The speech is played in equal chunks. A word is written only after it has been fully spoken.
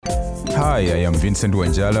Hi, I am Vincent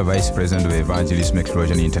Wanjala, Vice President of Evangelism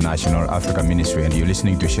Explosion International Africa Ministry, and you're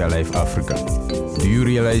listening to Share Life Africa. Do you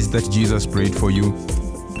realize that Jesus prayed for you?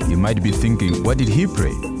 You might be thinking, what did he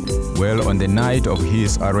pray? Well, on the night of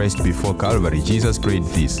his arrest before Calvary, Jesus prayed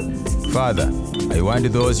this: Father, I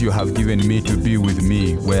want those you have given me to be with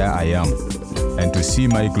me where I am, and to see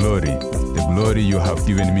my glory, the glory you have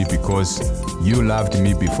given me because you loved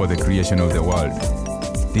me before the creation of the world.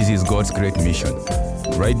 This is God's great mission.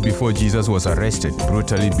 Right before Jesus was arrested,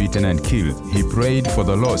 brutally beaten and killed, he prayed for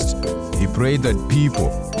the lost. He prayed that people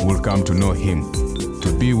will come to know him,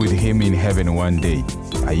 to be with him in heaven one day.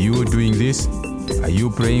 Are you doing this? Are you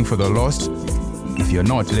praying for the lost? If you're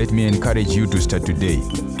not, let me encourage you to start today.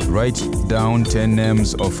 Write down 10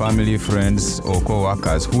 names of family, friends, or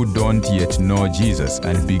co-workers who don't yet know Jesus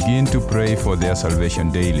and begin to pray for their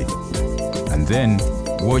salvation daily. And then,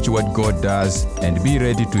 watch what God does and be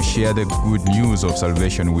ready to share the good news of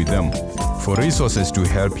salvation with them. For resources to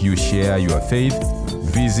help you share your faith,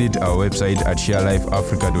 visit our website at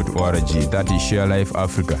sharelifeafrica.org. That is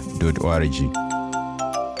sharelifeafrica.org.